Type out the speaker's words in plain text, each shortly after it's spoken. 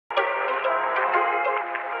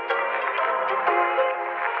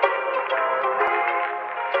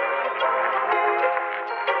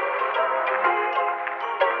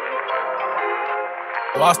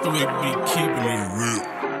Boston be keeping it real.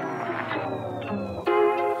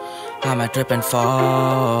 I might trip and fall,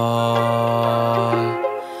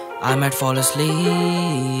 I might fall asleep,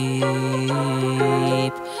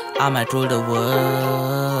 I might rule the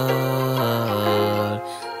world,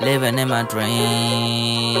 living in my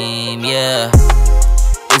dream, yeah.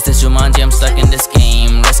 Is this Jumanji? I'm stuck in this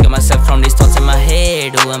game. Rescue myself from these thoughts in my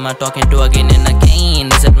head. Who am I talking to again and again?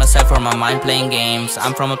 Is it myself or my mind playing games?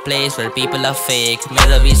 I'm from a place where people are fake.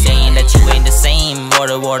 Mirror be saying that you ain't the same.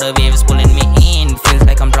 Water waves pulling me in. Feels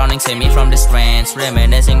like I'm drowning, save me from this trance.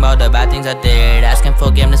 Reminiscing about the bad things I did. Asking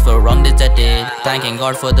forgiveness for wrong deeds I did. Thanking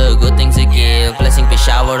God for the good things He gave. Blessings be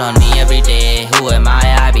showered on me every day. Who am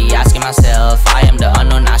I be asking myself. I am the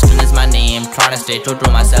unknown, Ashtin is my name. Trying to stay true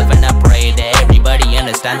to myself and I pray that everybody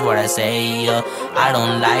understands what I say. I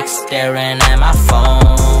don't like staring at my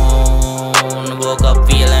phone. Woke up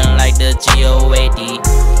feeling like the GOAT.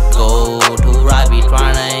 Go to Robbie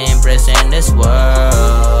trying to impress in this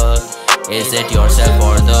world. Is it yourself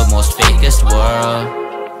or the most fakest world?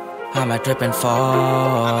 I might trip and fall,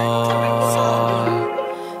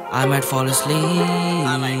 I might fall asleep,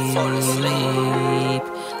 I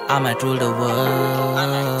might rule the world,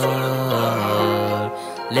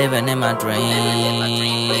 living in my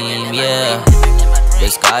dream, yeah. The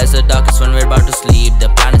sky is the darkest when we're about to sleep. The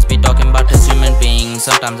planets be talking about us human beings.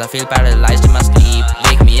 Sometimes I feel paralyzed in my sleep.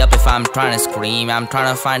 Wake me up if I'm trying to scream. I'm trying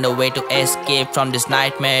to find a way to escape from this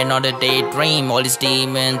nightmare, not a daydream. All these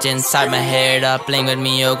demons inside my head are playing with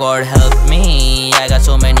me. Oh God, help me. I got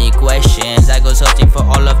so many questions. I go searching for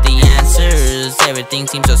all of the answers. Everything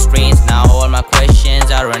seems so strange now. All my questions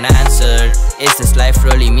are unanswered. Is this life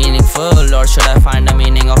really meaningful, or should I find a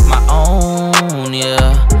meaning of my own?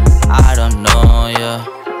 Yeah, I don't know, yeah.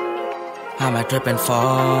 I might trip and fall,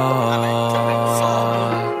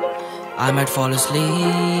 I might fall asleep,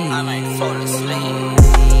 I might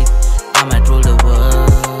rule the world,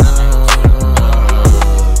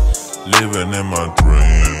 living in my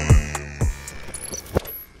dream.